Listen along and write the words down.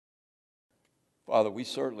Father, we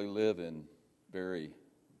certainly live in very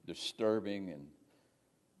disturbing and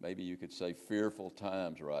maybe you could say fearful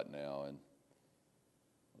times right now. And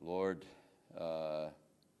Lord,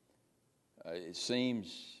 it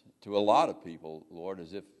seems to a lot of people, Lord,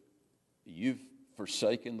 as if you've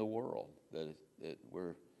forsaken the world, that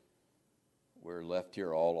we're left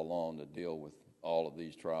here all alone to deal with all of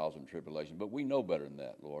these trials and tribulations. But we know better than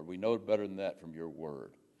that, Lord. We know better than that from your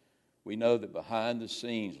word. We know that behind the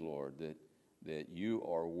scenes, Lord, that you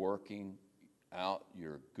are working out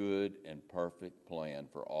your good and perfect plan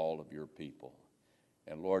for all of your people.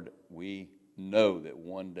 And Lord, we know that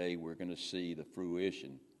one day we're going to see the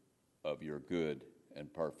fruition of your good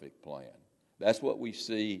and perfect plan. That's what we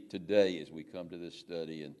see today as we come to this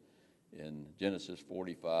study in Genesis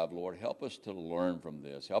 45. Lord, help us to learn from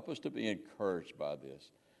this. Help us to be encouraged by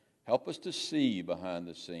this. Help us to see you behind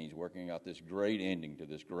the scenes working out this great ending to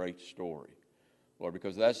this great story. Lord,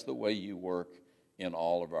 because that's the way you work in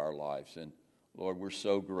all of our lives. And Lord, we're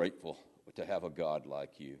so grateful to have a God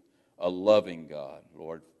like you, a loving God,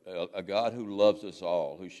 Lord, a God who loves us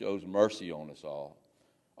all, who shows mercy on us all.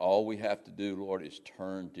 All we have to do, Lord, is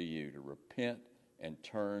turn to you, to repent and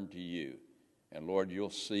turn to you. And Lord,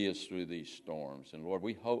 you'll see us through these storms. And Lord,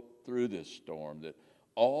 we hope through this storm that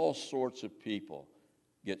all sorts of people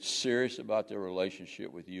get serious about their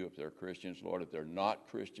relationship with you if they're Christians, Lord. If they're not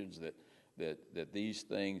Christians, that these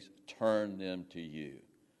things turn them to you.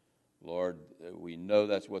 Lord, we know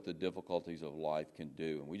that's what the difficulties of life can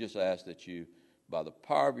do. And we just ask that you, by the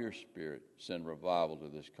power of your Spirit, send revival to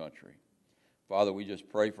this country. Father, we just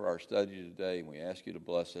pray for our study today, and we ask you to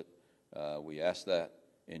bless it. We ask that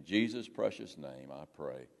in Jesus' precious name, I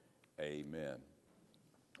pray. Amen.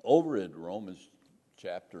 Over in Romans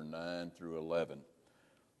chapter 9 through 11,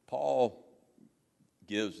 Paul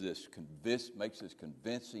makes this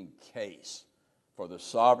convincing case for the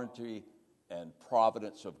sovereignty and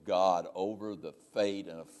providence of God over the fate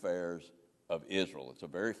and affairs of Israel. It's a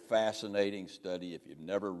very fascinating study. If you've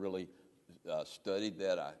never really studied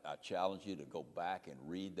that, I challenge you to go back and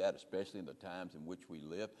read that, especially in the times in which we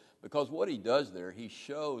live. Because what he does there, he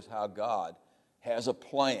shows how God has a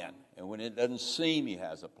plan. And when it doesn't seem he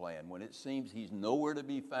has a plan, when it seems he's nowhere to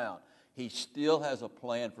be found, he still has a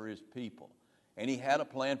plan for his people. And he had a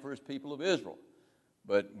plan for his people of Israel.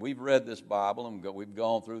 But we've read this Bible, and we've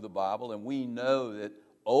gone through the Bible, and we know that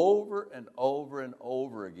over and over and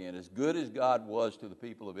over again, as good as God was to the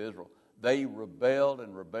people of Israel, they rebelled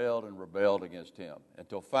and rebelled and rebelled against him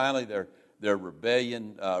until finally their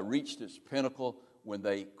rebellion reached its pinnacle when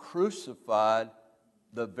they crucified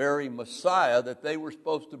the very Messiah that they were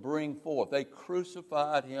supposed to bring forth. They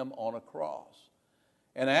crucified him on a cross.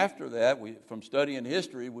 And after that, from studying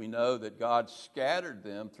history, we know that God scattered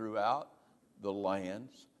them throughout the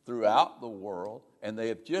lands, throughout the world, and they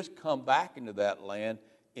have just come back into that land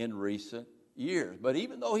in recent years. But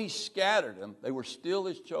even though he scattered them, they were still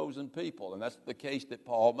his chosen people, and that's the case that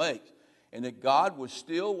Paul makes. And that God was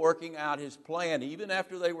still working out his plan, even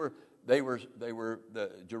after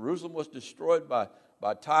Jerusalem was destroyed by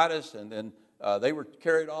Titus, and then they were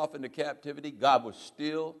carried off into captivity. God was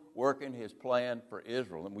still working his plan for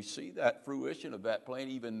Israel. And we see that fruition of that plan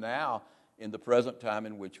even now in the present time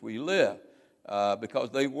in which we live,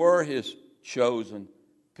 because they were his chosen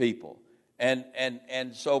people. And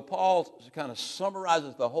so Paul kind of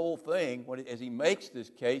summarizes the whole thing as he makes this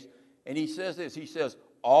case, and he says this. He says,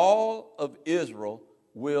 all of Israel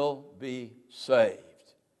will be saved.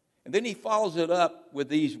 And then he follows it up with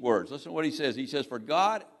these words. Listen to what he says. He says, for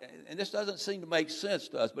God, and this doesn't seem to make sense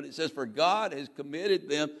to us, but it says, for God has committed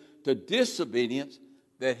them to disobedience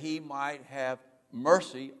that he might have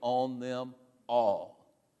mercy on them all.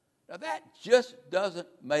 Now that just doesn't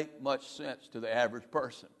make much sense to the average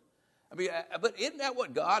person. I mean, but isn't that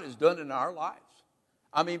what God has done in our lives?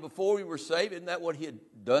 I mean, before we were saved, isn't that what he had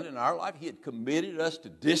done in our life? He had committed us to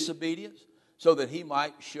disobedience so that he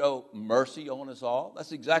might show mercy on us all.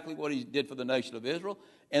 That's exactly what he did for the nation of Israel,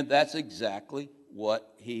 and that's exactly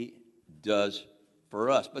what he does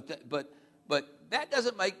for us. But that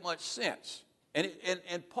doesn't make much sense.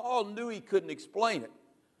 And Paul knew he couldn't explain it.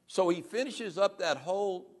 So he finishes up that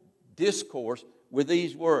whole discourse with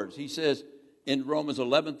these words. He says in Romans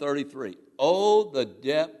 11:33, oh, the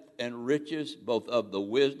depth and riches both of the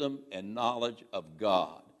wisdom and knowledge of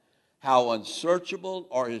God. How unsearchable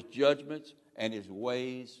are his judgments and his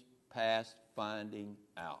ways past finding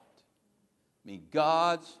out. I mean,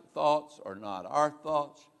 God's thoughts are not our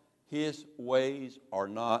thoughts. His ways are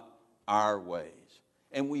not our ways.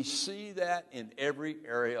 And we see that in every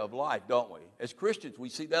area of life, don't we? As Christians, we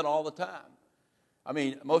see that all the time. I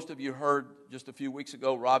mean, most of you heard just a few weeks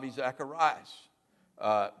ago, Ravi Zacharias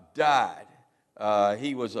died.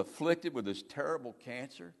 He was afflicted with this terrible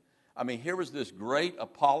cancer. I mean, here was this great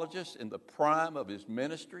apologist in the prime of his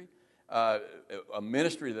ministry, a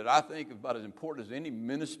ministry that I think is about as important as any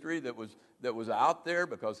ministry that was out there,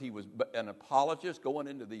 because he was an apologist going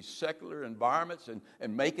into these secular environments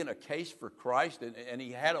and making a case for Christ, and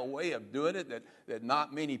he had a way of doing it that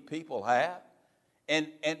not many people have. And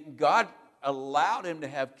God allowed him to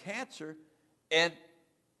have cancer, and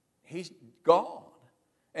he's gone.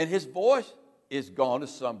 And his voice is gone to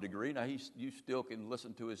some degree. Now, you still can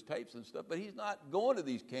listen to his tapes and stuff, but he's not going to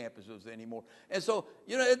these campuses anymore. And so,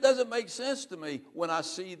 it doesn't make sense to me when I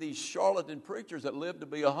see these charlatan preachers that live to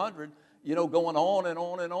be 100, going on and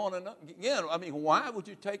on and on. And again, I mean, why would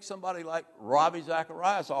you take somebody like Ravi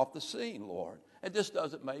Zacharias off the scene, Lord? It just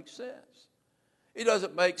doesn't make sense. It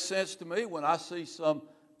doesn't make sense to me when I see some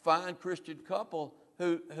fine Christian couple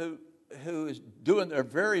who is doing their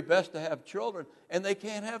very best to have children, and they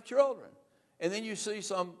can't have children. And then you see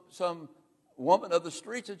some woman of the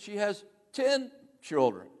streets, and she has 10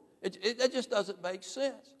 children. It just doesn't make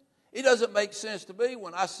sense. It doesn't make sense to me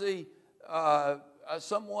when I see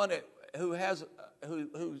someone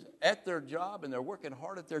who's at their job, and they're working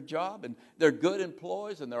hard at their job, and they're good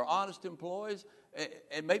employees, and they're honest employees,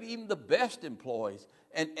 and maybe even the best employees,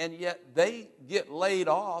 and yet they get laid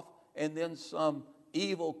off, and then some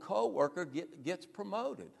evil coworker gets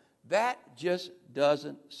promoted. That just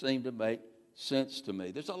doesn't seem to make sense to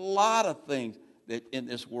me. There's a lot of things that in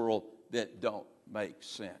this world that don't make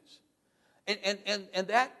sense, and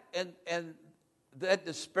that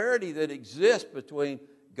disparity that exists between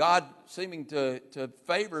God seeming to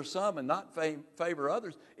favor some and not favor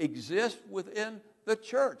others exists within the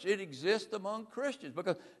church. It exists among Christians,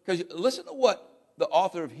 because listen to what the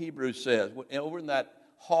author of Hebrews says over in that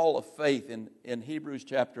hall of faith in Hebrews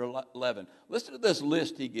chapter 11. Listen to this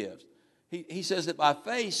list he gives. He says that by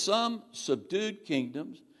faith some subdued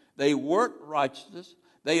kingdoms, they worked righteousness,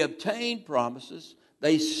 they obtained promises,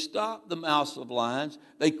 they stopped the mouths of lions,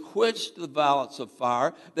 they quenched the violence of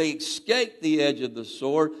fire, they escaped the edge of the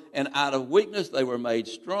sword, and out of weakness they were made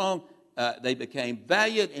strong. They became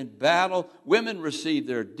valiant in battle. Women received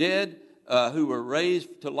their dead who were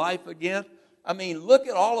raised to life again. I mean, look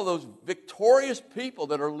at all of those victorious people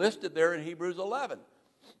that are listed there in Hebrews 11.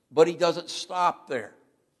 But he doesn't stop there.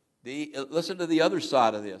 Listen to the other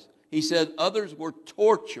side of this. He said others were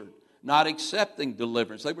tortured, not accepting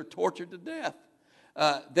deliverance. They were tortured to death,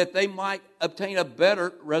 that they might obtain a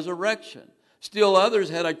better resurrection. Still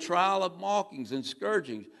others had a trial of mockings and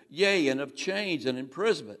scourgings, yea, and of chains and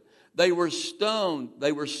imprisonment. They were stoned,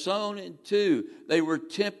 they were sown in two, they were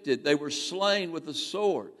tempted, they were slain with the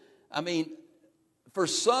sword. I mean, for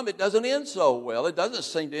some it doesn't end so well. It doesn't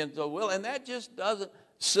seem to end so well, and that just doesn't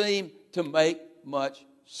seem to make much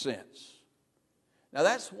sense. Now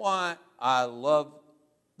that's why I love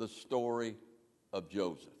the story of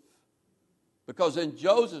Joseph. Because in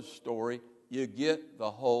Joseph's story, you get the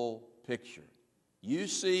whole picture. You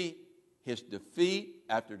see his defeat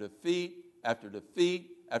after defeat after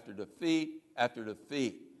defeat after defeat after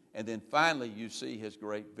defeat. And then finally you see his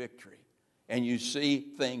great victory. And you see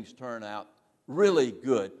things turn out really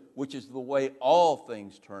good, which is the way all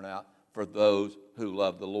things turn out for those who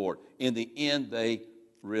love the Lord. In the end, they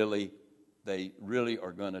really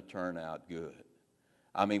are going to turn out good.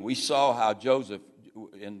 I mean, we saw how Joseph,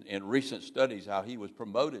 in recent studies, how he was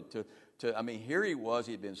promoted to I mean, here he was,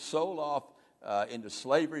 he had been sold off into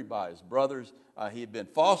slavery by his brothers. He had been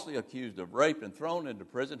falsely accused of rape and thrown into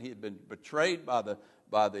prison. He had been betrayed by the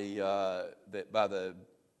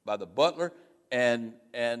butler, and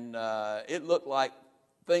it looked like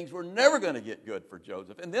things were never going to get good for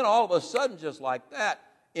Joseph. And then all of a sudden, just like that,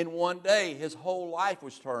 in one day, his whole life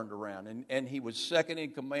was turned around, and he was second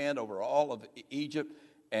in command over all of Egypt,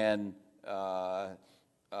 and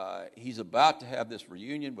he's about to have this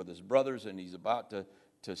reunion with his brothers, and he's about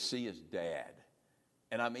to see his dad.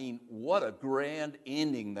 And I mean, what a grand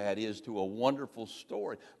ending that is to a wonderful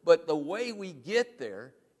story. But the way we get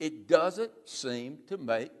there, it doesn't seem to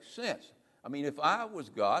make sense. I mean, if I was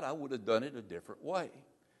God, I would have done it a different way.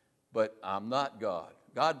 But I'm not God.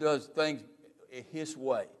 God does things His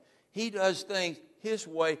way. He does things His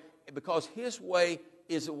way because His way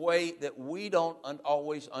is a way that we don't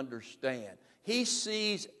always understand. He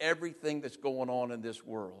sees everything that's going on in this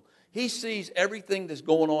world. He sees everything that's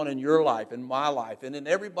going on in your life, in my life, and in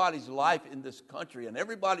everybody's life in this country, and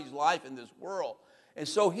everybody's life in this world. And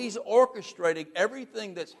so He's orchestrating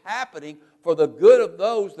everything that's happening for the good of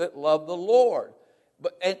those that love the Lord.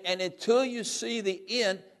 And until you see the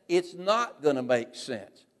end, it's not going to make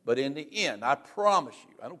sense. But in the end, I promise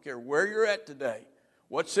you, I don't care where you're at today,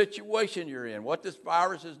 what situation you're in, what this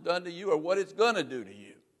virus has done to you, or what it's going to do to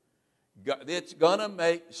you. It's going to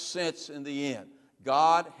make sense in the end.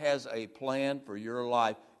 God has a plan for your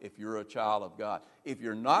life if you're a child of God. If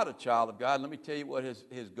you're not a child of God, let me tell you what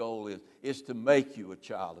his goal is to make you a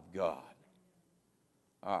child of God.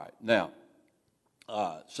 All right, now,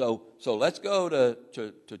 so let's go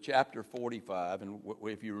to chapter 45, and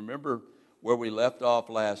if you remember where we left off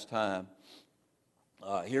last time,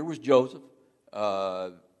 here was Joseph.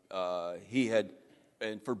 And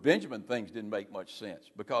for Benjamin, things didn't make much sense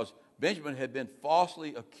because Benjamin had been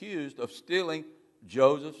falsely accused of stealing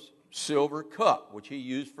Joseph's silver cup, which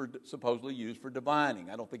he supposedly used for divining.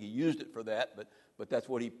 I don't think he used it for that, but that's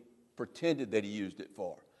what he pretended that he used it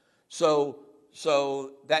for. So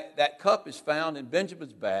that cup is found in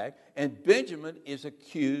Benjamin's bag, and Benjamin is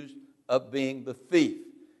accused of being the thief.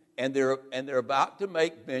 And they're about to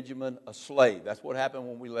make Benjamin a slave. That's what happened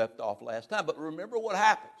when we left off last time. But remember what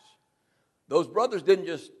happens. Those brothers didn't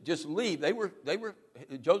just leave.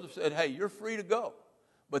 Joseph said, hey, you're free to go.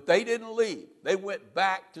 But they didn't leave. They went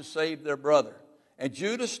back to save their brother. And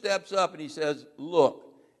Judah steps up and he says, look,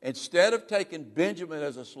 instead of taking Benjamin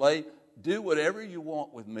as a slave, do whatever you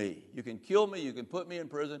want with me. You can kill me. You can put me in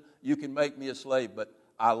prison. You can make me a slave. But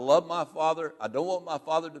I love my father. I don't want my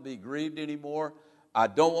father to be grieved anymore. I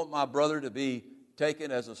don't want my brother to be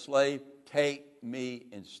taken as a slave. Take me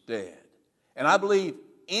instead. And I believe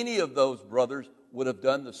any of those brothers would have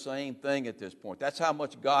done the same thing at this point. That's how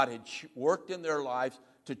much God had worked in their lives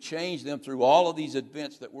to change them through all of these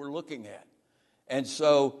events that we're looking at. And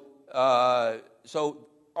so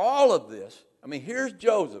all of this, I mean, here's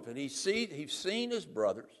Joseph, and he's seen his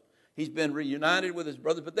brothers. He's been reunited with his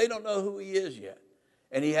brothers, but they don't know who he is yet.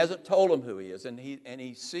 And he hasn't told them who he is. And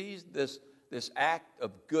he sees this act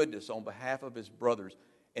of goodness on behalf of his brothers,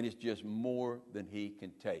 and it's just more than he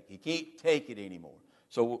can take. He can't take it anymore.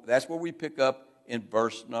 So that's where we pick up in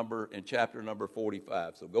chapter number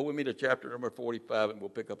 45. So go with me to chapter number 45, and we'll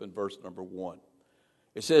pick up in verse number 1.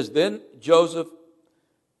 It says, then Joseph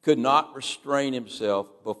could not restrain himself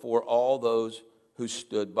before all those who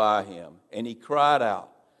stood by him, and he cried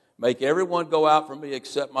out, make everyone go out from me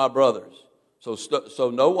except my brothers. So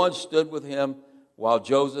no one stood with him while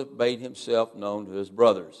Joseph made himself known to his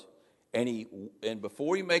brothers. And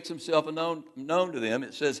before he makes himself known to them,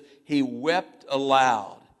 it says he wept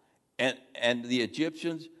aloud. And the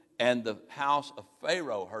Egyptians and the house of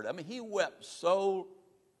Pharaoh heard it. I mean, he wept so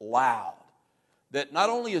loud that not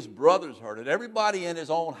only his brothers heard it, everybody in his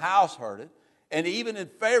own house heard it. And even in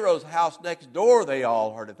Pharaoh's house next door, they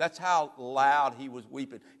all heard it. That's how loud he was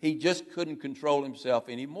weeping. He just couldn't control himself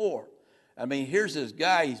anymore. I mean, here's this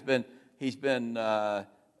guy. He's been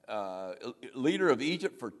leader of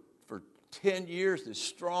Egypt for 10 years, this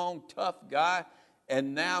strong, tough guy,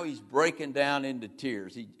 and now he's breaking down into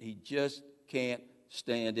tears. He just can't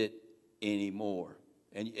stand it anymore.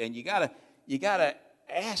 And you gotta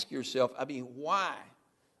ask yourself, I mean, why?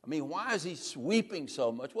 I mean, why is he weeping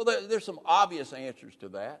so much? Well, there's some obvious answers to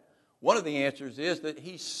that. One of the answers is that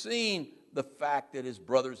he's seen the fact that his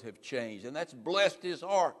brothers have changed, and that's blessed his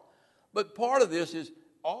heart. But part of this is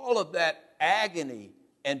all of that agony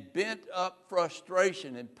and bent up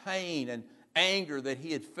frustration and pain and anger that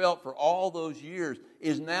he had felt for all those years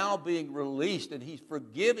is now being released, and he's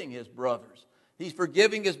forgiving his brothers. He's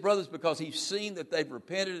forgiving his brothers because he's seen that they've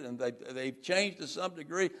repented and they've changed to some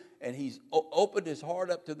degree, and he's opened his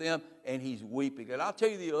heart up to them, and he's weeping. And I'll tell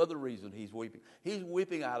you the other reason he's weeping. He's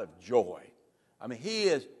weeping out of joy. I mean, he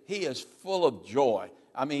is full of joy.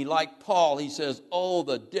 I mean, like Paul, he says, oh,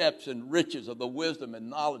 the depths and riches of the wisdom and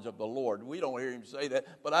knowledge of the Lord. We don't hear him say that,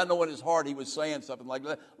 but I know in his heart he was saying something like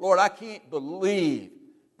that. Lord, I can't believe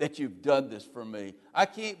that you've done this for me. I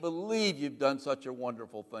can't believe you've done such a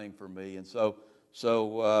wonderful thing for me. And so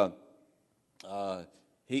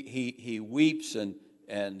he weeps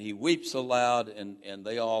and he weeps aloud, and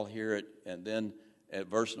they all hear it. And then at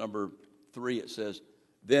verse number 3 it says,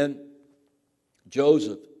 then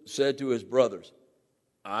Joseph said to his brothers,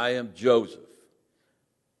 I am Joseph.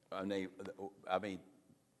 I mean,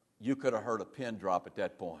 you could have heard a pin drop at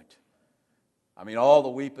that point. I mean, all the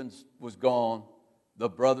weeping was gone. The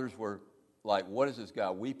brothers were like, what is this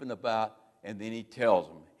guy weeping about? And then he tells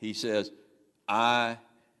them, he says,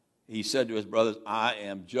 he said to his brothers, I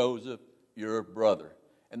am Joseph, your brother.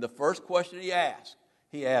 And the first question he asked,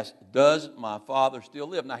 does my father still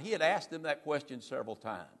live? Now, he had asked them that question several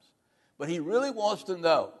times, but he really wants to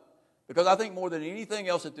know. Because I think more than anything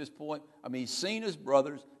else at this point, I mean, he's seen his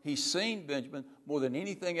brothers, he's seen Benjamin. More than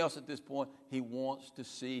anything else at this point, he wants to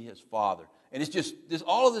see his father. And it's just,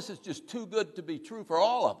 all of this is just too good to be true for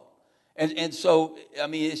all of them. And so, I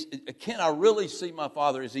mean, can I really see my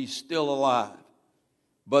father? Is he still alive?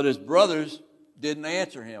 But his brothers didn't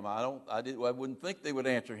answer him. I wouldn't think they would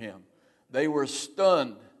answer him. They were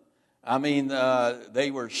stunned. I mean,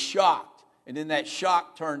 they were shocked. And then that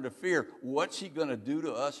shock turned to fear. What's he going to do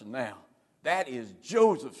to us now? That is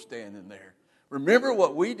Joseph standing there. Remember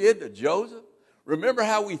what we did to Joseph? Remember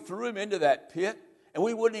how we threw him into that pit and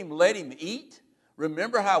we wouldn't even let him eat?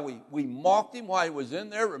 Remember how we mocked him while he was in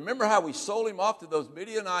there? Remember how we sold him off to those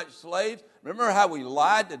Midianite slaves? Remember how we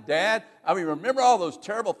lied to Dad? I mean, remember all those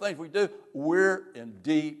terrible things we do? We're in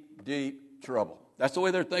deep, deep trouble. That's the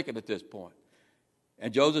way they're thinking at this point.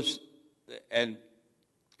 And Joseph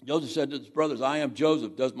said to his brothers, I am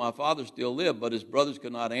Joseph. Does my father still live? But his brothers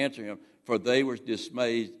could not answer him, for they were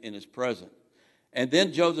dismayed in his presence. And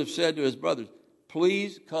then Joseph said to his brothers,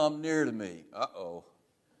 please come near to me.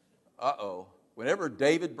 Uh-oh. Whenever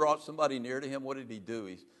David brought somebody near to him, what did he do?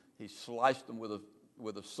 He sliced them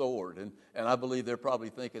with a sword. And I believe they're probably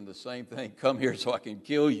thinking the same thing. Come here so I can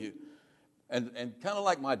kill you. And kind of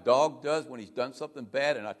like my dog does when he's done something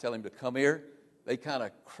bad and I tell him to come here, they kind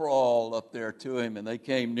of crawl up there to him and they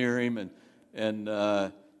came near him. And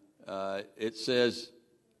it says,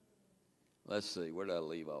 let's see, where did I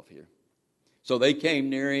leave off here? So they came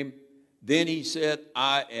near him. Then he said,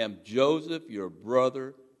 I am Joseph, your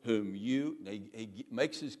brother, whom you, he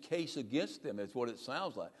makes his case against them, that's what it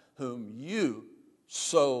sounds like, whom you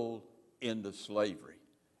sold into slavery.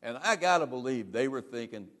 And I got to believe they were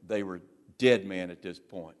thinking they were dead men at this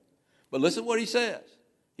point. But listen what he says.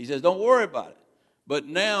 He says, don't worry about it. But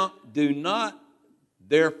now do not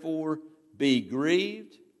therefore be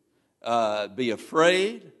grieved, be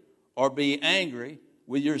afraid, or be angry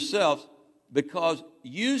with yourselves because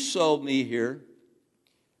you sold me here,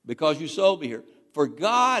 For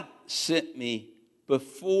God sent me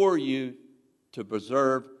before you to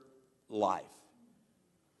preserve life.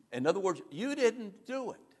 In other words, you didn't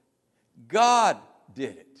do it. God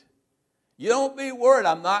did it. You don't be worried,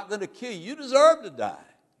 I'm not going to kill you. You deserve to die.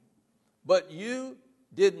 But you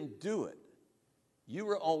didn't do it. You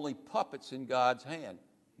were only puppets in God's hand.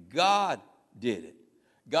 God did it.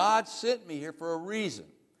 God sent me here for a reason.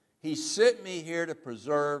 He sent me here to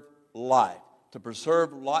preserve life. To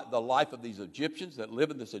preserve the life of these Egyptians that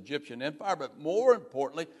live in this Egyptian empire, but more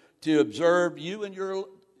importantly, to preserve you and your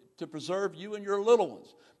little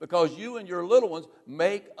ones, because you and your little ones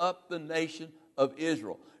make up the nation of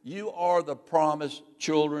Israel. You are the promised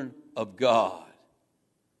children of God.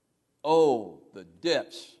 Oh, the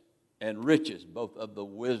depths and riches, both of the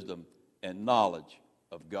wisdom and knowledge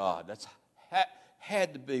of God. That's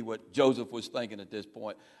had to be what Joseph was thinking at this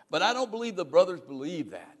point. But I don't believe the brothers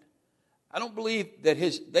believed that. I don't believe that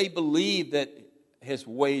they believed that his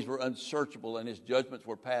ways were unsearchable and his judgments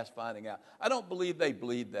were past finding out. I don't believe they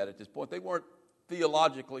believed that at this point. They weren't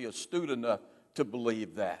theologically astute enough to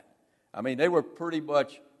believe that. I mean, they were pretty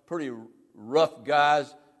rough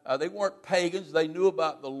guys. They weren't pagans. They knew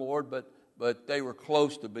about the Lord, but they were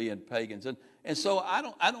close to being pagans. And so I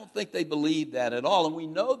don't think they believed that at all. And we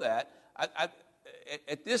know that.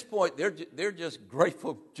 At this point, they're just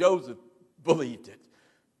grateful Joseph believed it.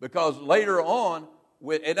 Because later on,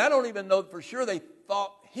 and I don't even know for sure they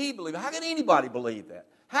thought he believed it. How can anybody believe that?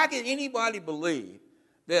 How can anybody believe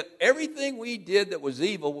that everything we did that was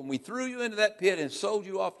evil when we threw you into that pit and sold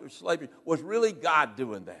you off to slavery was really God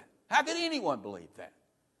doing that? How can anyone believe that?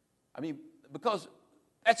 I mean, because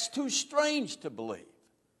that's too strange to believe.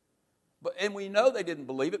 And we know they didn't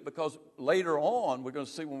believe it because later on, we're going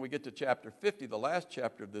to see when we get to chapter 50, the last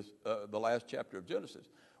chapter of Genesis,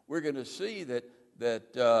 we're going to see that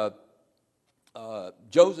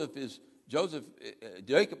Jacob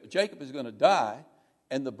is going to die,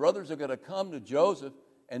 and the brothers are going to come to Joseph,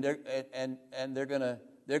 and they're going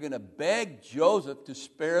to beg Joseph to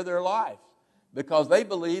spare their lives because they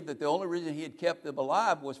believed that the only reason he had kept them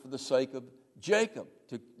alive was for the sake of Jacob,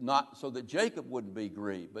 so that Jacob wouldn't be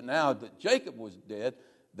grieved. But now that Jacob was dead,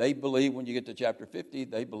 they believe when you get to chapter 50,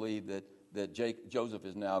 they believe that Joseph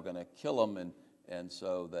is now going to kill them, and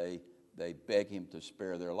so they beg him to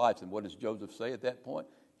spare their lives. And what does Joseph say at that point?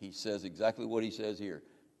 He says exactly what he says here.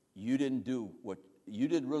 You didn't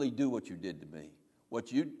really do what you did to me.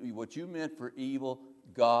 What you meant for evil,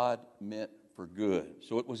 God meant for good.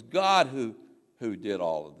 So it was God who did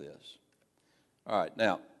all of this. All right,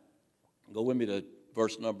 now go with me to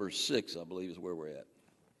verse number 6, I believe is where we're at.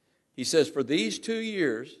 He says, for these 2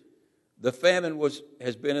 years, the famine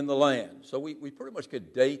has been in the land. So we pretty much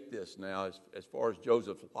could date this now as far as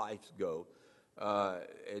Joseph's life go.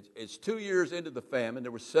 It's 2 years into the famine.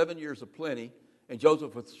 There were 7 years of plenty, and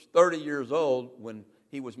Joseph was 30 years old when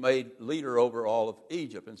he was made leader over all of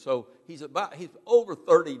Egypt. And so he's over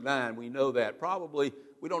 39, we know that. Probably,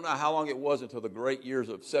 we don't know how long it was until the great years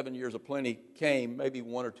of 7 years of plenty came, maybe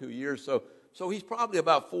 1 or 2 years. So he's probably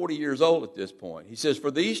about 40 years old at this point. He says,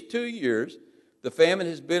 for these 2 years, the famine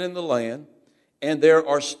has been in the land, and there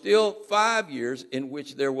are still 5 years in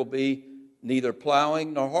which there will be neither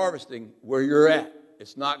plowing nor harvesting where you're at.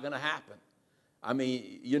 It's not going to happen. I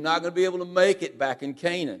mean, you're not going to be able to make it back in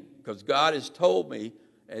Canaan, because God has told me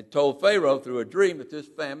and told Pharaoh through a dream that this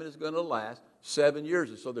famine is going to last 7 years,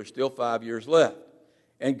 and so there's still 5 years left.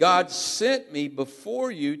 And God sent me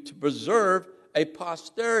before you to preserve a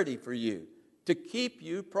posterity for you, to keep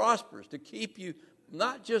you prosperous, to keep you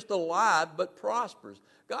not just alive, but prosperous.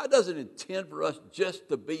 God doesn't intend for us just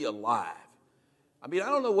to be alive. I mean, I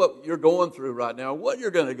don't know what you're going through right now, what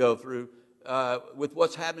you're going to go through with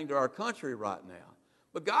what's happening to our country right now.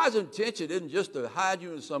 But God's intention isn't just to hide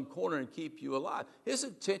you in some corner and keep you alive. His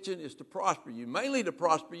intention is to prosper you, mainly to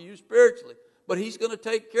prosper you spiritually. But he's going to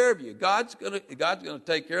take care of you. God's going to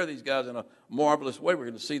take care of these guys in a marvelous way. We're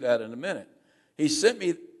going to see that in a minute. He sent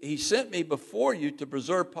me before you to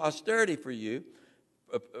preserve posterity for you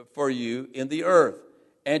in the earth,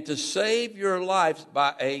 and to save your lives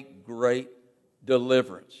by a great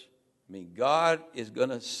deliverance. I mean, God is going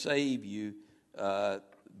to save you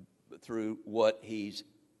through what he's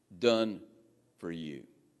done for you.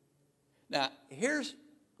 Now, here's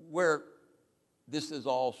where this is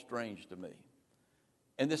all strange to me.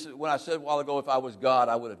 And this is when I said a while ago, if I was God,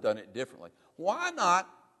 I would have done it differently. Why not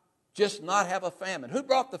just not have a famine? Who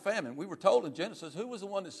brought the famine? We were told in Genesis, who was the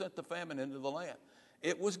one that sent the famine into the land?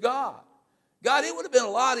 It was God. God, it would have been a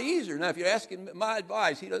lot easier. Now, if you're asking my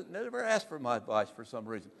advice, he doesn't never ask for my advice for some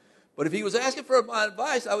reason. But if he was asking for my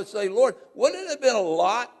advice, I would say, Lord, wouldn't it have been a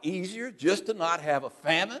lot easier just to not have a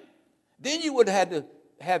famine? Then you would have had to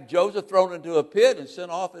have Joseph thrown into a pit and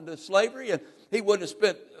sent off into slavery, and he wouldn't have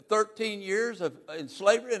spent 13 years in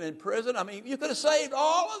slavery and in prison. I mean, you could have saved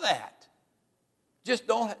all of that. Just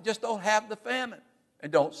don't have the famine.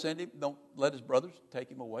 And don't let his brothers take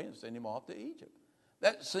him away and send him off to Egypt.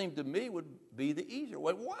 That seemed to me would be the easier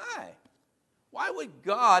way. Why? Why would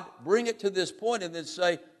God bring it to this point and then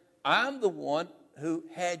say, I'm the one who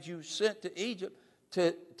had you sent to Egypt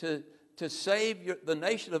to save the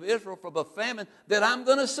nation of Israel from a famine that I'm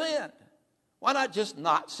going to send? Why not just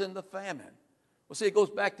not send the famine? Well, see, it goes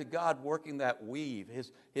back to God working that weave,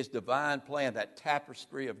 his divine plan, that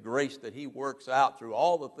tapestry of grace that he works out through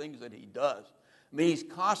all the things that he does. I mean, he's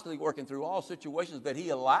constantly working through all situations that he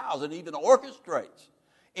allows and even orchestrates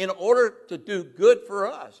in order to do good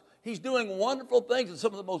for us. He's doing wonderful things in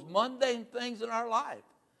some of the most mundane things in our life,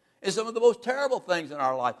 and some of the most terrible things in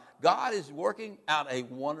our life. God is working out a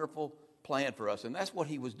wonderful plan for us, and that's what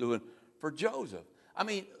he was doing for Joseph. I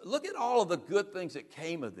mean, look at all of the good things that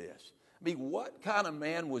came of this. I mean, what kind of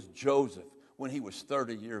man was Joseph when he was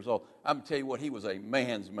 30 years old? I'm going to tell you what, he was a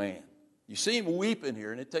man's man. You see him weeping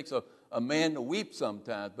here, and it takes a man to weep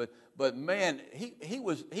sometimes. But man, he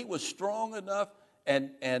was strong enough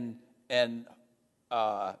and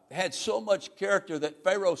had so much character that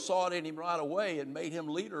Pharaoh saw it in him right away and made him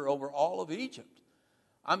leader over all of Egypt.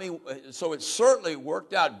 I mean, so it certainly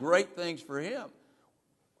worked out great things for him.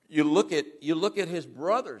 You look at his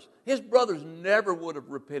brothers. His brothers never would have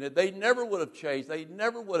repented. They never would have changed. They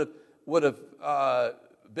never would have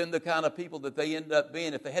been the kind of people that they ended up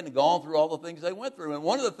being if they hadn't gone through all the things they went through. And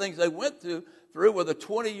one of the things they went through were the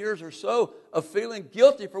 20 years or so of feeling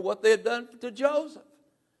guilty for what they had done to Joseph.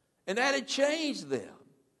 And that had changed them.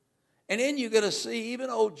 And then you're going to see even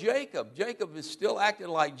old Jacob. Jacob is still acting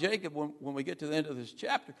like Jacob when we get to the end of this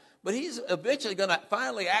chapter. But he's eventually going to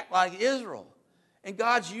finally act like Israel. And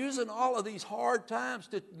God's using all of these hard times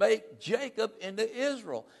to make Jacob into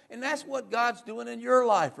Israel. And that's what God's doing in your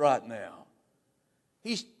life right now.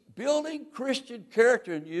 He's building Christian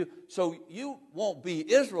character in you so you won't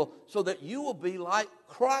be Israel, so that you will be like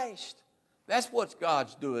Christ. That's what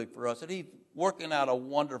God's doing for us. And he's working out a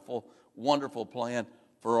wonderful, wonderful plan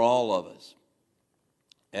for all of us.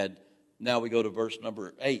 And now we go to verse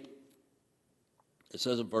number 8. It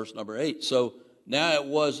says in verse number 8, so now it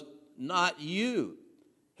was not you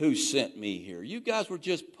who sent me here. You guys were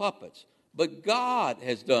just puppets. But God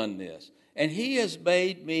has done this. And he has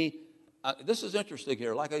made me, this is interesting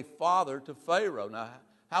here, like a father to Pharaoh. Now,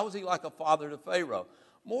 how was he like a father to Pharaoh?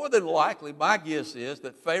 More than likely, my guess is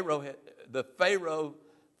that Pharaoh's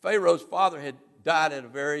father had died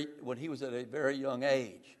when he was at a very young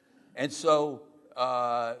age. And so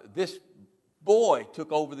this boy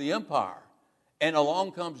took over the empire. And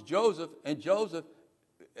along comes Joseph, and Joseph,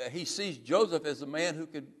 he sees Joseph as a man who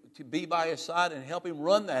could be by his side and help him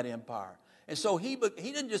run that empire. And so he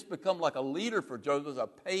didn't just become like a leader for Joseph, a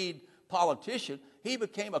paid politician. He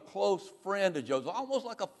became a close friend to Joseph, almost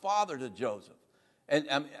like a father to Joseph. And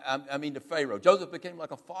I mean to Pharaoh. Joseph became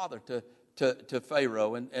like a father to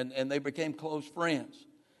Pharaoh, and they became close friends.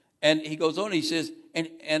 And he goes on, he says,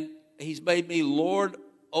 and he's made me Lord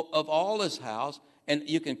of all his house, and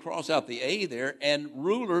you can cross out the A there, and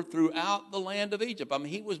ruler throughout the land of Egypt. I mean,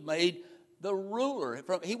 he was made the ruler.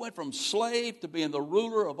 He went from slave to being the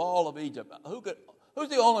ruler of all of Egypt. Who's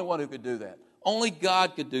the only one who could do that? Only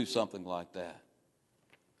God could do something like that.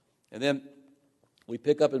 And then we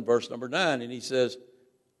pick up in verse number 9, and he says,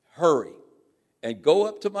 hurry and go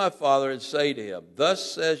up to my father and say to him,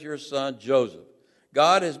 thus says your son Joseph,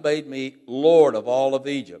 God has made me Lord of all of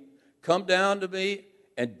Egypt. Come down to me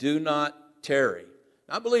and do not tarry.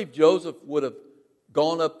 I believe Joseph would have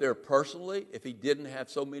gone up there personally if he didn't have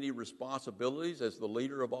so many responsibilities as the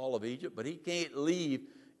leader of all of Egypt, but he can't leave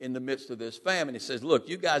in the midst of this famine. He says, look,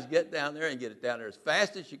 you guys get down there and get it down there as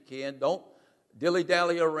fast as you can. Don't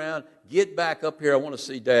dilly-dally around. Get back up here. I want to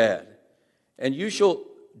see Dad. And you shall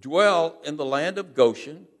dwell in the land of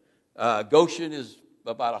Goshen. Goshen is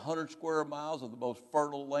about 100 square miles of the most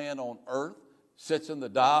fertile land on earth. Sits in the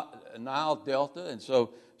Nile Delta, and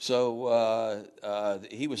so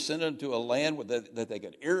he was sent into a land that they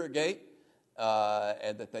could irrigate,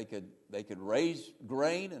 and that they could raise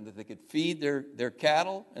grain, and that they could feed their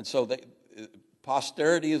cattle, and so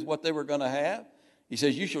posterity is what they were going to have. He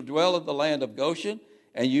says, "You shall dwell in the land of Goshen,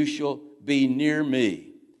 and you shall be near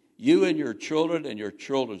me, you and your children and your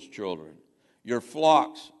children's children, your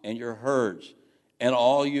flocks and your herds, and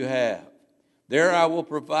all you have. There I will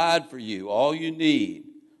provide for you all you need,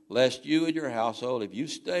 lest you and your household, if you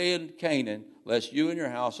stay in Canaan, lest you and your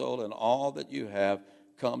household and all that you have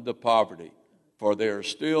come to poverty. For there are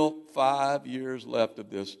still 5 years left of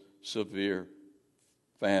this severe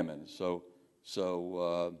famine." So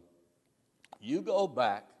you go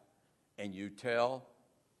back and you tell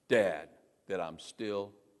Dad that I'm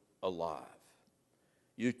still alive.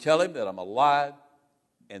 You tell him that I'm alive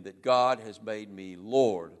and that God has made me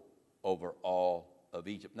Lord over all of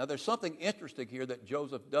Egypt. Now, there's something interesting here that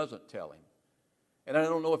Joseph doesn't tell him. And I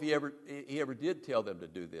don't know if he ever did tell them to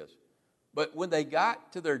do this. But when they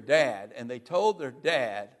got to their dad and they told their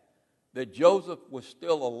dad that Joseph was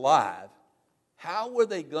still alive, how were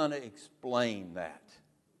they going to explain that?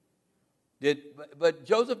 But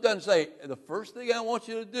Joseph doesn't say, the first thing I want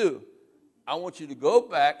you to do, I want you to go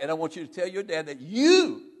back and I want you to tell your dad that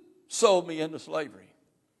you sold me into slavery.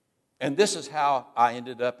 And this is how I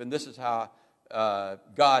ended up, and this is how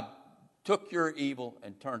God took your evil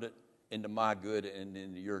and turned it into my good and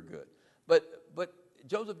into your good. But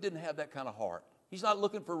Joseph didn't have that kind of heart. He's not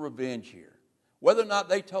looking for revenge here. Whether or not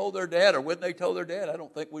they told their dad or when they told their dad, I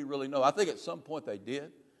don't think we really know. I think at some point they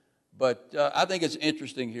did. But I think it's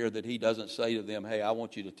interesting here that he doesn't say to them, hey, I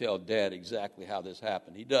want you to tell Dad exactly how this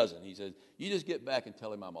happened. He doesn't. He says, you just get back and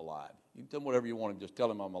tell him I'm alive. You can tell him whatever you want, and just tell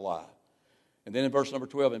him I'm alive. And then in verse number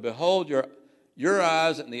 12, and behold, your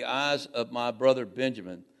eyes and the eyes of my brother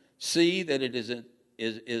Benjamin see that it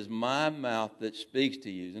is my mouth that speaks to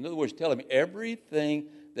you. In other words, tell him everything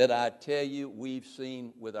that I tell you we've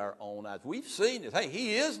seen with our own eyes. We've seen this. Hey,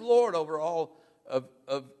 he is Lord over all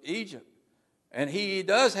of Egypt. And he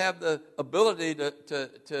does have the ability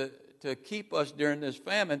to keep us during this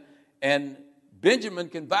famine. And Benjamin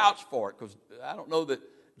can vouch for it, because I don't know that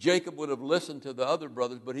Jacob would have listened to the other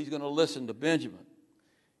brothers, but he's going to listen to Benjamin.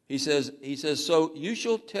 He says, so you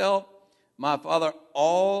shall tell my father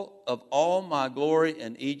all my glory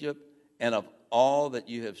in Egypt and of all that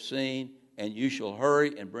you have seen, and you shall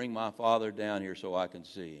hurry and bring my father down here so I can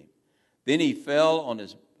see him. Then he fell on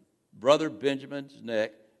his brother Benjamin's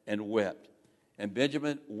neck and wept. And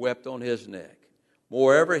Benjamin wept on his neck.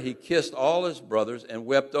 Moreover, he kissed all his brothers and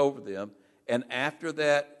wept over them. And after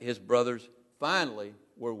that, his brothers finally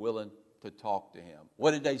were willing to talk to him.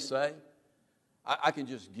 What did they say? I can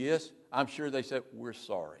just guess. I'm sure they said, we're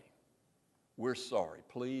sorry. We're sorry.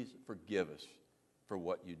 Please forgive us for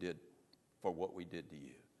what you did, for what we did to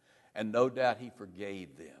you. And no doubt he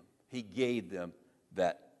forgave them. He gave them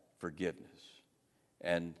that forgiveness.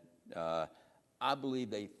 And I believe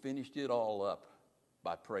they finished it all up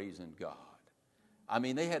by praising God. I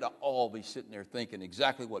mean, they had to all be sitting there thinking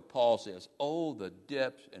exactly what Paul says. Oh, the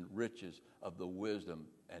depths and riches of the wisdom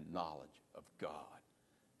and knowledge of God.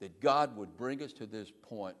 That God would bring us to this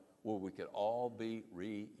point where we could all be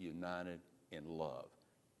reunited in love.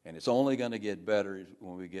 And it's only going to get better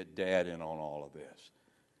when we get Dad in on all of this.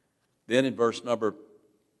 Then in verse number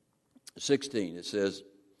 16, it says,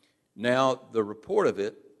 now the report of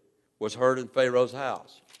it was heard in Pharaoh's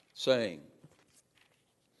house, saying,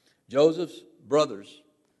 Joseph's brothers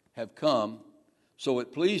have come, so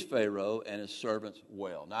it pleased Pharaoh and his servants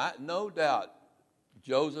well. Now, no doubt,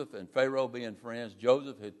 Joseph and Pharaoh being friends,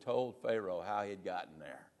 Joseph had told Pharaoh how he had gotten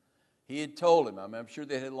there. He had told him, I'm sure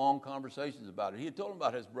they had long conversations about it. He had told him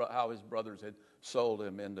about how his brothers had sold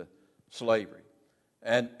him into slavery.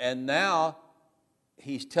 And now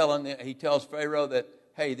he tells Pharaoh that,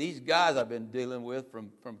 hey, these guys I've been dealing with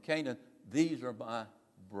from Canaan, these are my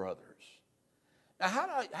brothers. Now,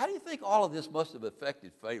 how do you think all of this must have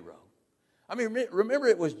affected Pharaoh? I mean, remember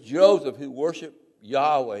it was Joseph who worshiped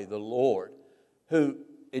Yahweh, the Lord, who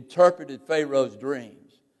interpreted Pharaoh's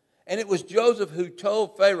dreams. And it was Joseph who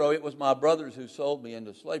told Pharaoh, it was my brothers who sold me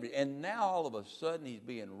into slavery. And now all of a sudden he's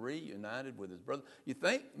being reunited with his brother. You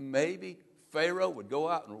think maybe Pharaoh would go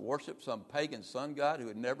out and worship some pagan sun god who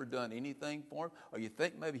had never done anything for him? Or you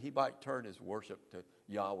think maybe he might turn his worship to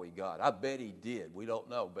Yahweh God? I bet he did. We don't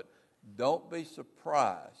know. But don't be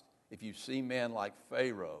surprised if you see men like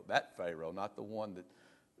Pharaoh, that Pharaoh, not the one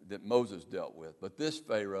that Moses dealt with, but this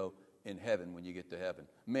Pharaoh in heaven when you get to heaven.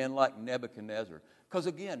 Men like Nebuchadnezzar. Because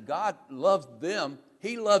again, God loves them.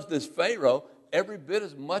 He loves this Pharaoh every bit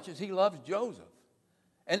as much as he loves Joseph.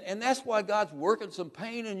 And that's why God's working some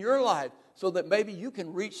pain in your life so that maybe you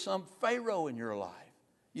can reach some Pharaoh in your life.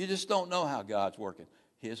 You just don't know how God's working.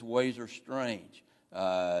 His ways are strange.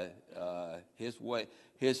 How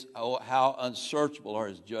unsearchable are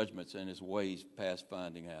his judgments and his ways past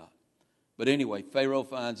finding out. But anyway, Pharaoh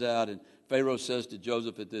finds out, and Pharaoh says to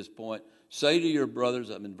Joseph at this point, say to your brothers,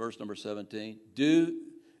 I'm in verse number 17, do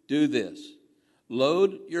this.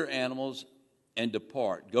 Load your animals and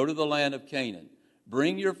depart. Go to the land of Canaan.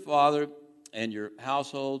 Bring your father and your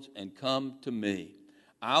households and come to me.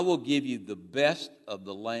 I will give you the best of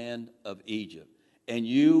the land of Egypt, and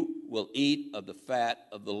you will eat of the fat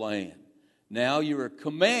of the land. Now you are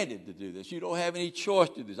commanded to do this. You don't have any choice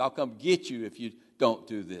to do this. I'll come get you if you don't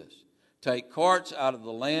do this. Take carts out of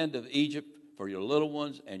the land of Egypt for your little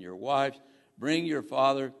ones and your wives. Bring your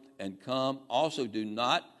father and come. Also, do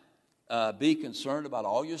not be concerned about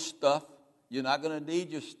all your stuff. You're not going to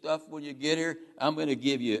need your stuff when you get here. I'm going to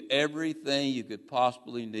give you everything you could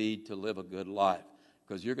possibly need to live a good life,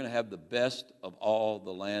 because you're going to have the best of all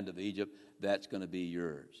the land of Egypt. That's going to be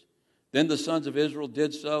yours. Then the sons of Israel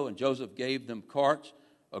did so, and Joseph gave them carts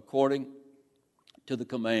according to the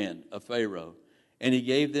command of Pharaoh. And he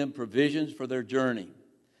gave them provisions for their journey.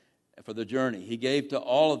 He gave to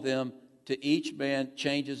all of them, to each man,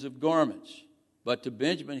 changes of garments. But to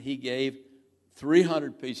Benjamin he gave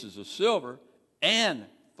 300 pieces of silver and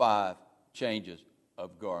 5 changes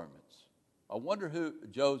of garments. I wonder who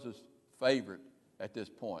Joseph's favorite at this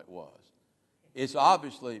point was. It's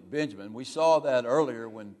obviously Benjamin. We saw that earlier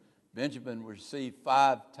when Benjamin received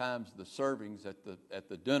 5 times the servings at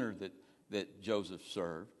the dinner that Joseph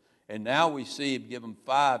served. And now we see him give him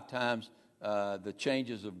 5 times the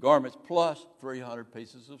changes of garments plus 300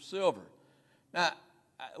 pieces of silver. Now,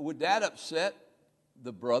 would that upset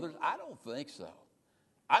the brothers? I don't think so.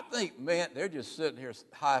 I think, man, they're just sitting here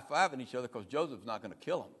high-fiving each other because Joseph's not going to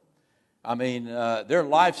kill them. I mean, their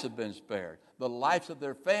lives have been spared. The lives of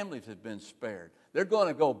their families have been spared. They're going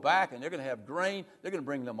to go back and they're going to have grain. They're going to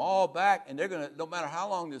bring them all back, and they're going to, no matter how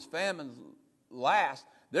long this famine lasts,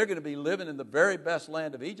 they're going to be living in the very best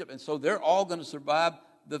land of Egypt, and so they're all going to survive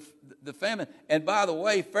the famine. And by the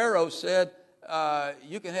way, Pharaoh said,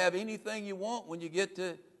 you can have anything you want when you get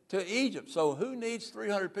to Egypt. So who needs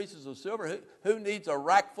 300 pieces of silver? Who needs a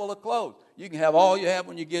rack full of clothes? You can have all you have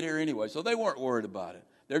when you get here anyway. So they weren't worried about it.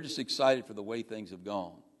 They're just excited for the way things have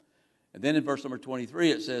gone. And then in verse number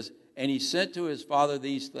 23 it says, and he sent to his father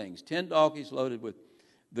these things, 10 donkeys loaded with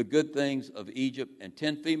the good things of Egypt, and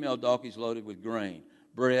 10 female donkeys loaded with grain,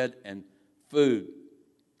 bread, and food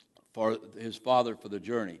for his father for the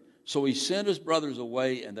journey. So he sent his brothers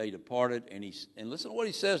away, and they departed. And listen to what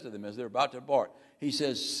he says to them as they're about to depart. He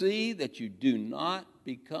says, see that you do not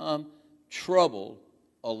become troubled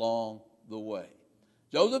along the way.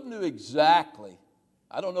 Joseph knew exactly.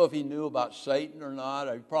 I don't know if he knew about Satan or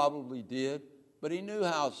not. He probably did. But he knew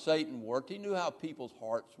how Satan worked. He knew how people's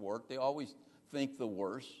hearts work. They always think the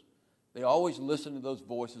worst. They always listen to those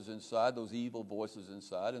voices inside, those evil voices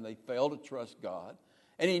inside, and they fail to trust God.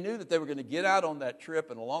 And he knew that they were going to get out on that trip,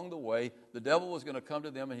 and along the way, the devil was going to come to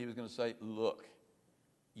them, and he was going to say, look,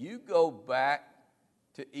 you go back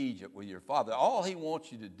to Egypt with your father. All he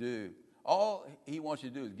wants you to do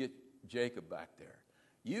is get Jacob back there.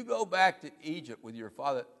 You go back to Egypt with your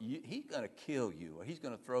father, he's going to kill you, or he's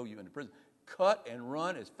going to throw you into prison. Cut and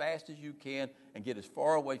run as fast as you can and get as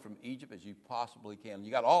far away from Egypt as you possibly can.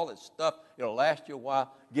 You got all this stuff, it'll last you a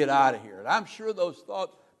while, get out of here. And I'm sure those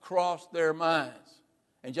thoughts crossed their minds.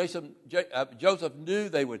 And Joseph knew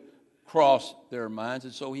they would cross their minds,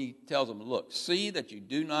 and so he tells them, look, see that you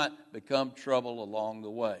do not become trouble along the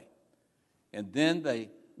way. And then they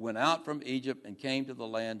went out from Egypt and came to the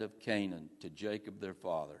land of Canaan, to Jacob their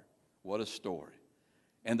father. What a story.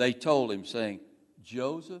 And they told him, saying,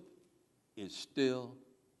 Joseph is still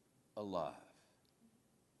alive.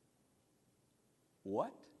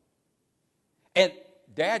 What? And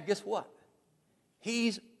Dad, guess what?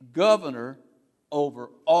 He's governor over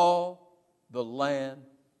all the land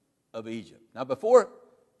of Egypt. Now, before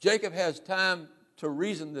Jacob has time to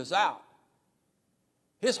reason this out,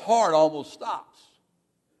 his heart almost stops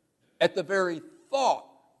at the very thought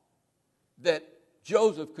that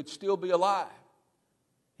Joseph could still be alive.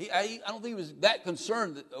 I don't think he was that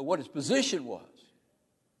concerned what his position was.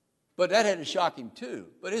 But that had to shock him too.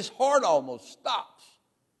 But his heart almost stops.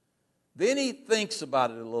 Then he thinks about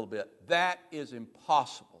it a little bit. That is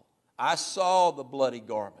impossible. I saw the bloody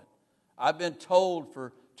garment. I've been told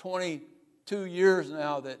for 22 years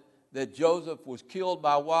now that Joseph was killed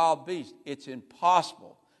by wild beasts. It's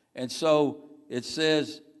impossible. And so it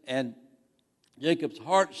says, and Jacob's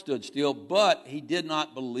heart stood still, but he did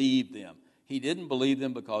not believe them. He didn't believe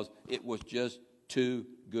them because it was just too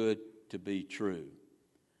good to be true.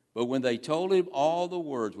 But when they told him all the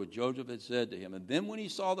words which Joseph had said to him, and then when he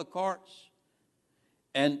saw the carts,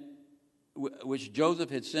 and which Joseph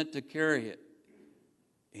had sent to carry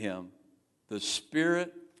him, the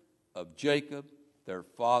spirit of Jacob, their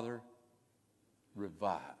father,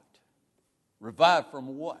 revived. Revived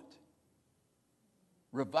from what?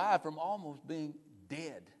 Revived from almost being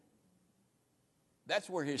dead. That's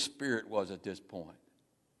where his spirit was at this point.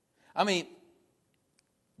 I mean,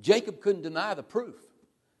 Jacob couldn't deny the proof.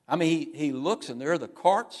 I mean, he looks and there are the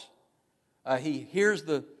carts. He hears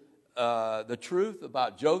the truth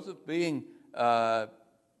about Joseph being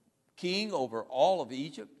king over all of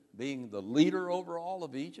Egypt, being the leader over all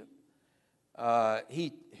of Egypt.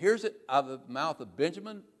 He hears it out of the mouth of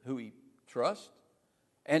Benjamin, who he trusts.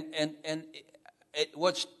 And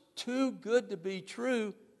what's too good to be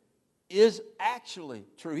true is actually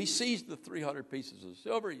true. He sees the 300 pieces of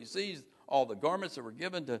silver. He sees all the garments that were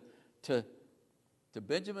given to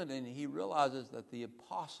Benjamin, and he realizes that the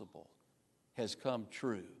impossible has come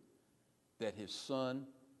true, that his son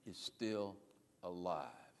is still alive.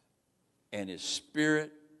 And his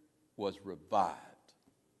spirit was revived.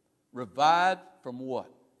 Revived from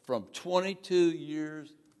what? From 22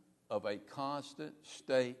 years of a constant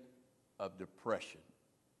state of depression.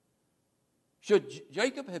 Should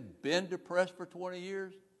Jacob have been depressed for 20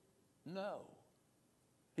 years? No.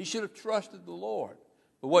 He should have trusted the Lord.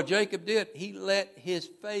 But what Jacob did, he let his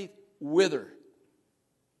faith wither.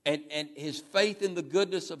 And his faith in the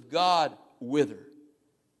goodness of God wither.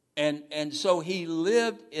 And so he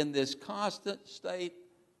lived in this constant state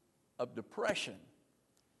of depression,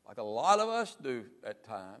 like a lot of us do at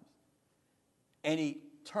times. And he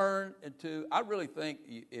turned into, I really think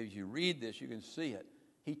as you read this, you can see it.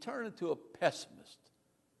 He turned into a pessimist.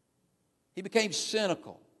 He became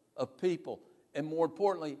cynical of people. And more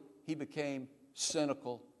importantly, he became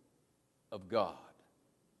cynical of God.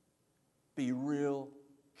 Be real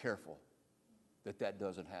careful that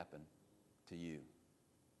doesn't happen to you.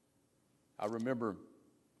 I remember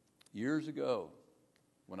years ago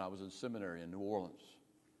when I was in seminary in New Orleans,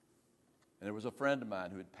 and there was a friend of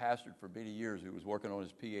mine who had pastored for many years who was working on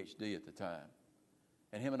his PhD at the time.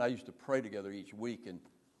 And him and I used to pray together each week,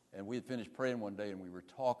 and we had finished praying one day, and we were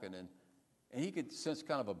talking, and he could sense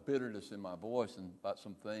kind of a bitterness in my voice and about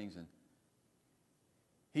some things. And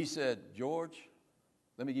he said, George,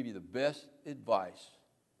 let me give you the best advice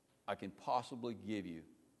I can possibly give you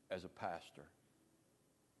as a pastor.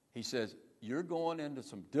 He says, you're going into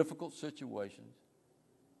some difficult situations.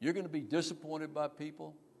 You're going to be disappointed by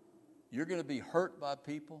people. You're going to be hurt by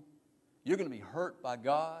people. You're going to be hurt by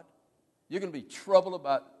God. You're going to be troubled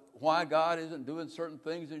about why God isn't doing certain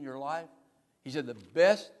things in your life. He said, the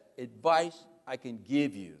best advice I can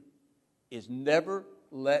give you is never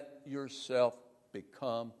let yourself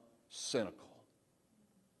become cynical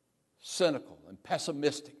and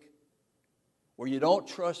pessimistic, where you don't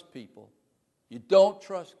trust people, you don't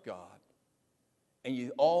trust God, and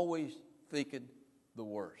you always thinking the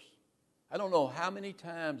worst. I don't know how many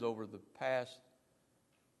times over the past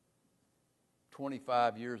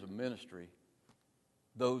 25 years of ministry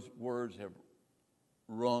those words have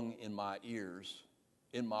rung in my ears,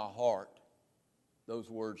 in my heart. Those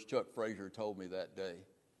words Chuck Frazier told me that day.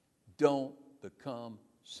 Don't become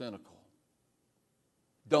cynical.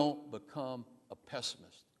 Don't become a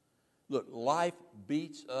pessimist. Look, life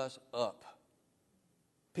beats us up.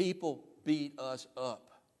 People beat us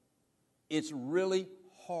up. It's really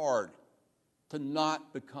hard to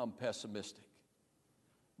not become pessimistic.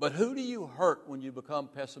 But who do you hurt when you become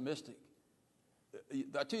pessimistic?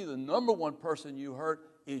 I tell you, the number one person you hurt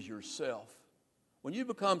is yourself. When you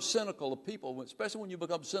become cynical of people, especially when you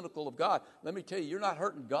become cynical of God, let me tell you, you're not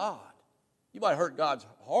hurting God. You might hurt God's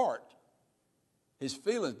heart, his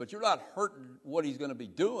feelings, but you're not hurting what he's going to be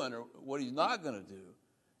doing or what he's not going to do.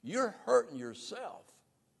 You're hurting yourself.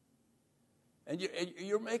 And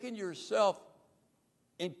you're making yourself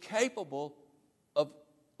incapable of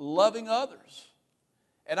loving others.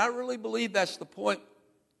 And I really believe that's the point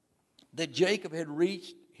that Jacob had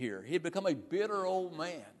reached here. He had become a bitter old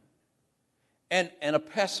man and a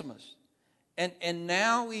pessimist. And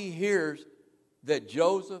now he hears that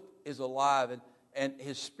Joseph is alive and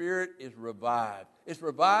his spirit is revived. It's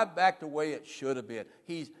revived back the way it should have been.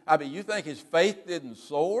 You think his faith didn't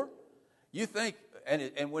soar? You think,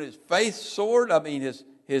 and when his faith soared,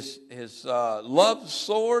 his love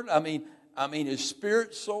soared. His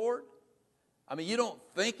spirit soared. You don't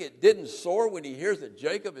think it didn't soar when he hears that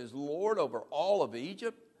Jacob is Lord over all of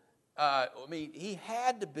Egypt? He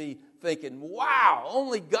had to be thinking, wow,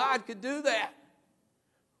 only God could do that.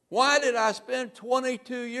 Why did I spend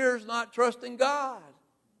 22 years not trusting God?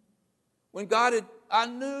 When I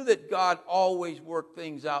knew that God always worked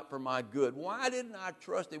things out for my good. Why didn't I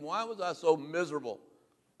trust him? Why was I so miserable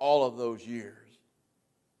all of those years?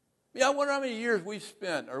 I wonder how many years we've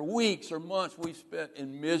spent, or weeks or months we've spent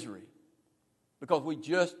in misery because we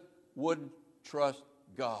just wouldn't trust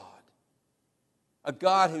God. A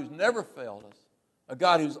God who's never failed us, a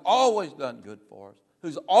God who's always done good for us,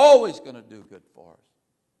 who's always going to do good for us.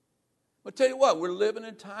 But tell you what, we're living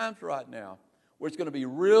in times right now where it's going to be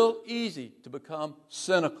real easy to become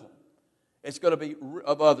cynical. It's going to be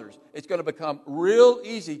of others. It's going to become real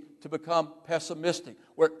easy to become pessimistic,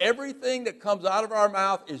 where everything that comes out of our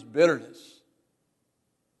mouth is bitterness.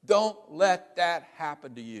 Don't let that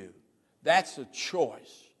happen to you. That's a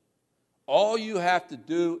choice. All you have to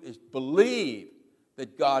do is believe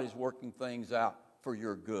that God is working things out for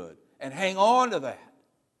your good. And hang on to that.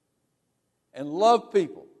 And love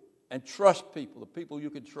people. And trust people, the people you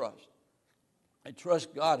can trust. And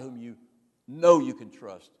trust God whom you know you can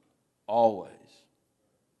trust always.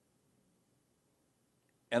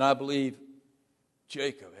 And I believe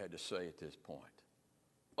Jacob had to say at this point,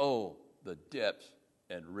 oh, the depths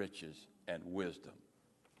and riches and wisdom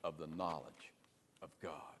of the knowledge of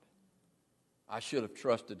God. I should have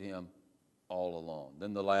trusted him all along.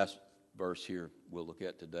 Then the last verse here we'll look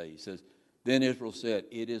at today. He says, then Israel said,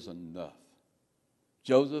 it is enough.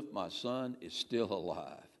 Joseph, my son, is still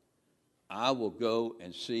alive. I will go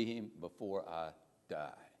and see him before I die.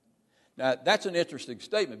 Now, that's an interesting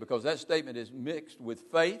statement because that statement is mixed with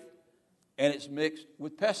faith and it's mixed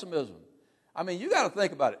with pessimism. You got to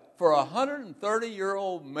think about it. For a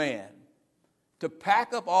 130-year-old man to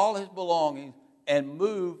pack up all his belongings and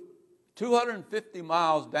move 250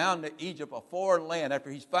 miles down to Egypt, a foreign land, after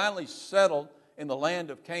he's finally settled in the land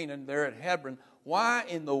of Canaan there at Hebron, why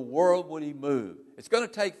in the world would he move? It's going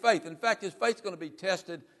to take faith. In fact, his faith's going to be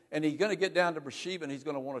tested, and he's going to get down to Beersheba, and he's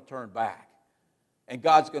going to want to turn back. And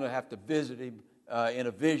God's going to have to visit him in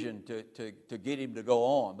a vision to get him to go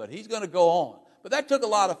on. But he's going to go on. But that took a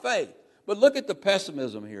lot of faith. But look at the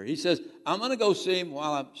pessimism here. He says, I'm going to go see him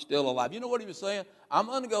while I'm still alive. You know what he was saying? I'm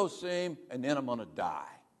going to go see him, and then I'm going to die.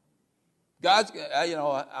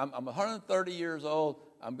 I'm 130 years old.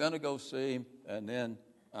 I'm going to go see him, and then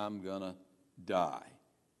I'm going to die.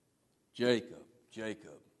 Jacob,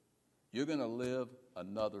 you're going to live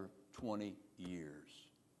another 20 years.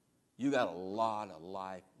 You got a lot of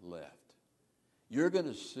life left. You're going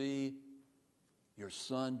to see your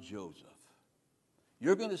son Joseph.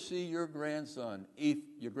 You're going to see your grandsons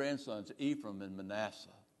Ephraim and Manasseh.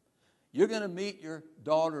 You're going to meet your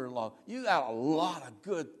daughter-in-law. You got a lot of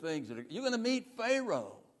good things. You're going to meet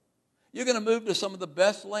Pharaoh. You're going to move to some of the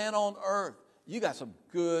best land on earth. You got some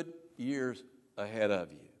good years ahead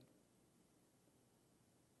of you.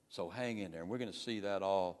 So hang in there. And we're going to see that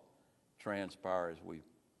all transpire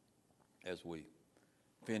as we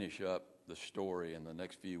finish up the story in the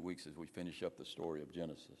next few weeks as we finish up the story of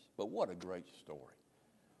Genesis. But what a great story.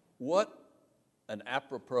 What an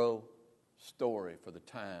apropos story for the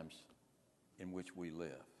times in which we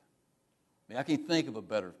live. I can't think of a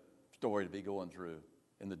better story to be going through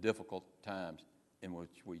in the difficult times in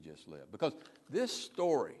which we just live. Because this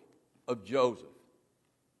story of Joseph,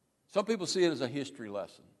 some people see it as a history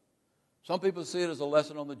lesson. Some people see it as a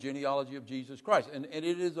lesson on the genealogy of Jesus Christ. And it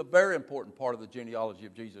is a very important part of the genealogy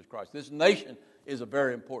of Jesus Christ. This nation is a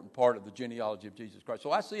very important part of the genealogy of Jesus Christ.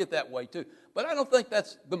 So I see it that way too. But I don't think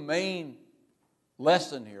that's the main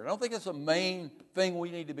lesson here. I don't think that's the main thing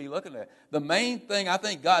we need to be looking at. The main thing, I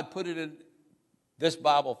think God put it in this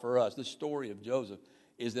Bible for us, this story of Joseph,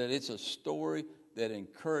 is that it's a story that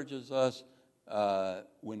encourages us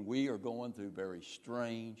when we are going through very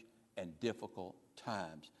strange and difficult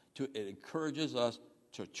times. It encourages us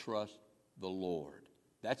to trust the Lord.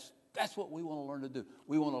 That's what we want to learn to do.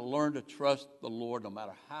 We want to learn to trust the Lord no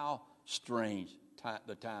matter how strange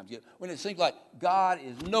the times get. When it seems like God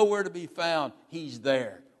is nowhere to be found, He's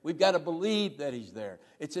there. We've got to believe that He's there.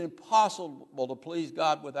 It's impossible to please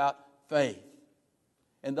God without faith.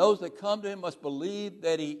 And those that come to Him must believe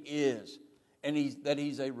that He is, and that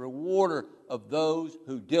He's a rewarder of those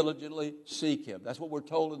who diligently seek Him. That's what we're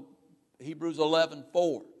told in Hebrews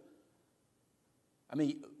 11:4. I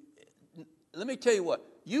mean, let me tell you what.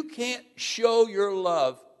 You can't show your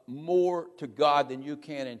love more to God than you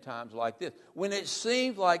can in times like this. When it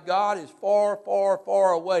seems like God is far, far,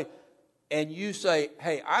 far away, and you say,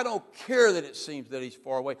 hey, I don't care that it seems that He's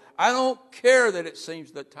far away. I don't care that it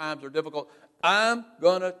seems that times are difficult. I'm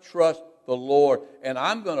going to trust the Lord, and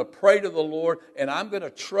I'm going to pray to the Lord, and I'm going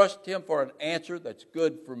to trust Him for an answer that's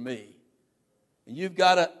good for me. And you've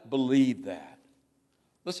got to believe that.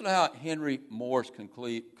 Listen to how Henry Morris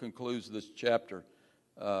concludes this chapter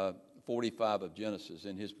 45 of Genesis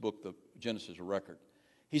in his book, The Genesis Record.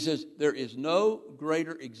 He says, there is no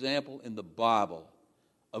greater example in the Bible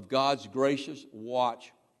of God's gracious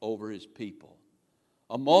watch over His people.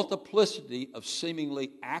 A multiplicity of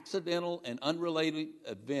seemingly accidental and unrelated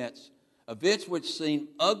events which seem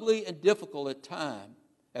ugly and difficult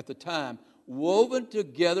at the time, woven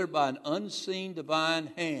together by an unseen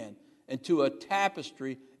divine hand into a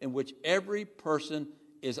tapestry in which every person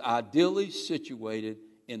is ideally situated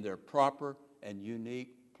in their proper and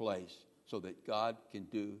unique place so that God can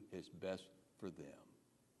do His best for them.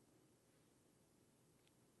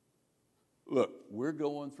 Look, we're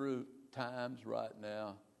going through times right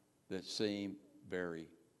now that seem very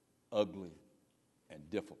ugly and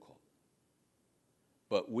difficult.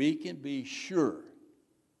 But we can be sure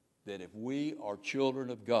that if we are children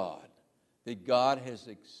of God, that God has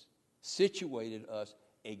situated us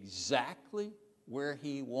exactly where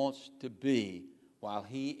He wants to be while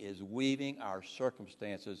He is weaving our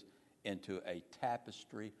circumstances into a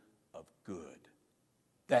tapestry of good.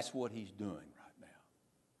 That's what He's doing right now.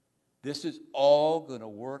 This is all going to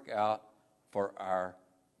work out for our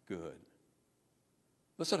good.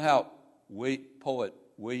 Listen how poet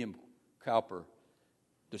William Cowper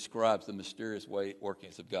describes the mysterious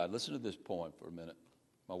workings of God. Listen to this poem for a minute.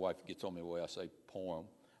 My wife gets on me the way I say poem,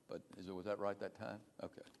 but was that right that time?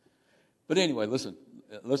 Okay. But anyway, listen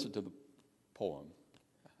to the poem.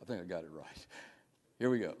 I think I got it right. Here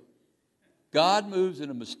we go. God moves in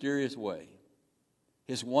a mysterious way,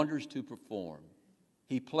 His wonders to perform.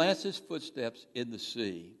 He plants His footsteps in the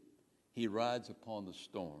sea. He rides upon the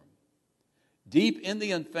storm. Deep in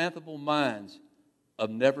the unfathomable minds of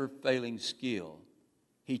never-failing skill,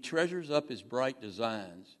 He treasures up His bright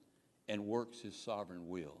designs and works His sovereign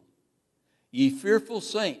will. Ye fearful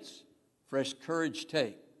saints, fresh courage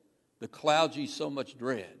take. The clouds ye so much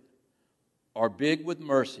dread are big with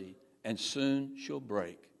mercy and soon shall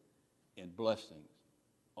break in blessings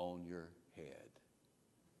on your head.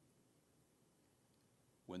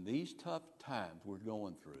 When these tough times we're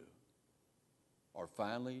going through are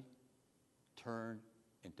finally turned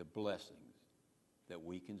into blessings that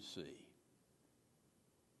we can see,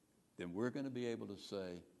 then we're going to be able to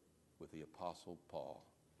say with the Apostle Paul,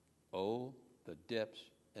 oh, the depths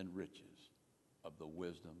and riches of the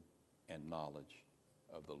wisdom and knowledge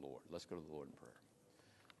of the Lord. Let's go to the Lord in prayer.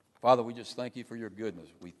 Father, we just thank You for Your goodness.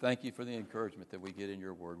 We thank You for the encouragement that we get in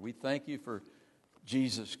Your word. We thank You for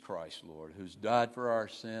Jesus Christ, Lord, who's died for our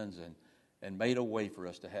sins and made a way for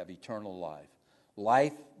us to have eternal life.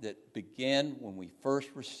 Life that began when we first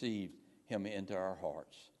received Him into our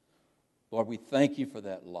hearts. Lord, we thank You for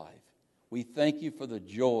that life. We thank You for the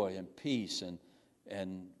joy and peace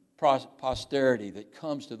and posterity that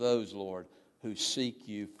comes to those, Lord, who seek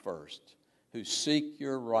You first, who seek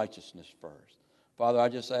Your righteousness first. Father, I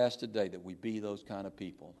just ask today that we be those kind of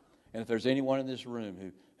people. And if there's anyone in this room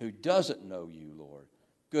who doesn't know You, Lord,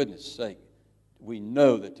 goodness sake, we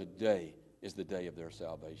know that today is the day of their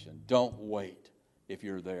salvation. Don't wait if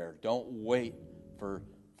you're there. Don't wait for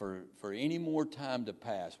any more time to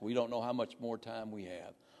pass. We don't know how much more time we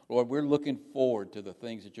have. Lord, we're looking forward to the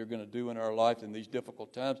things that You're going to do in our life in these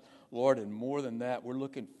difficult times. Lord, and more than that, we're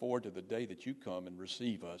looking forward to the day that You come and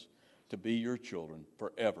receive us to be Your children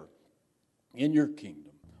forever in Your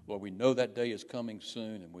kingdom. Lord, we know that day is coming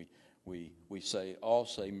soon, and we all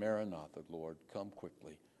say, Maranatha, Lord, come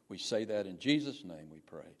quickly. We say that in Jesus' name we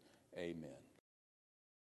pray. Amen.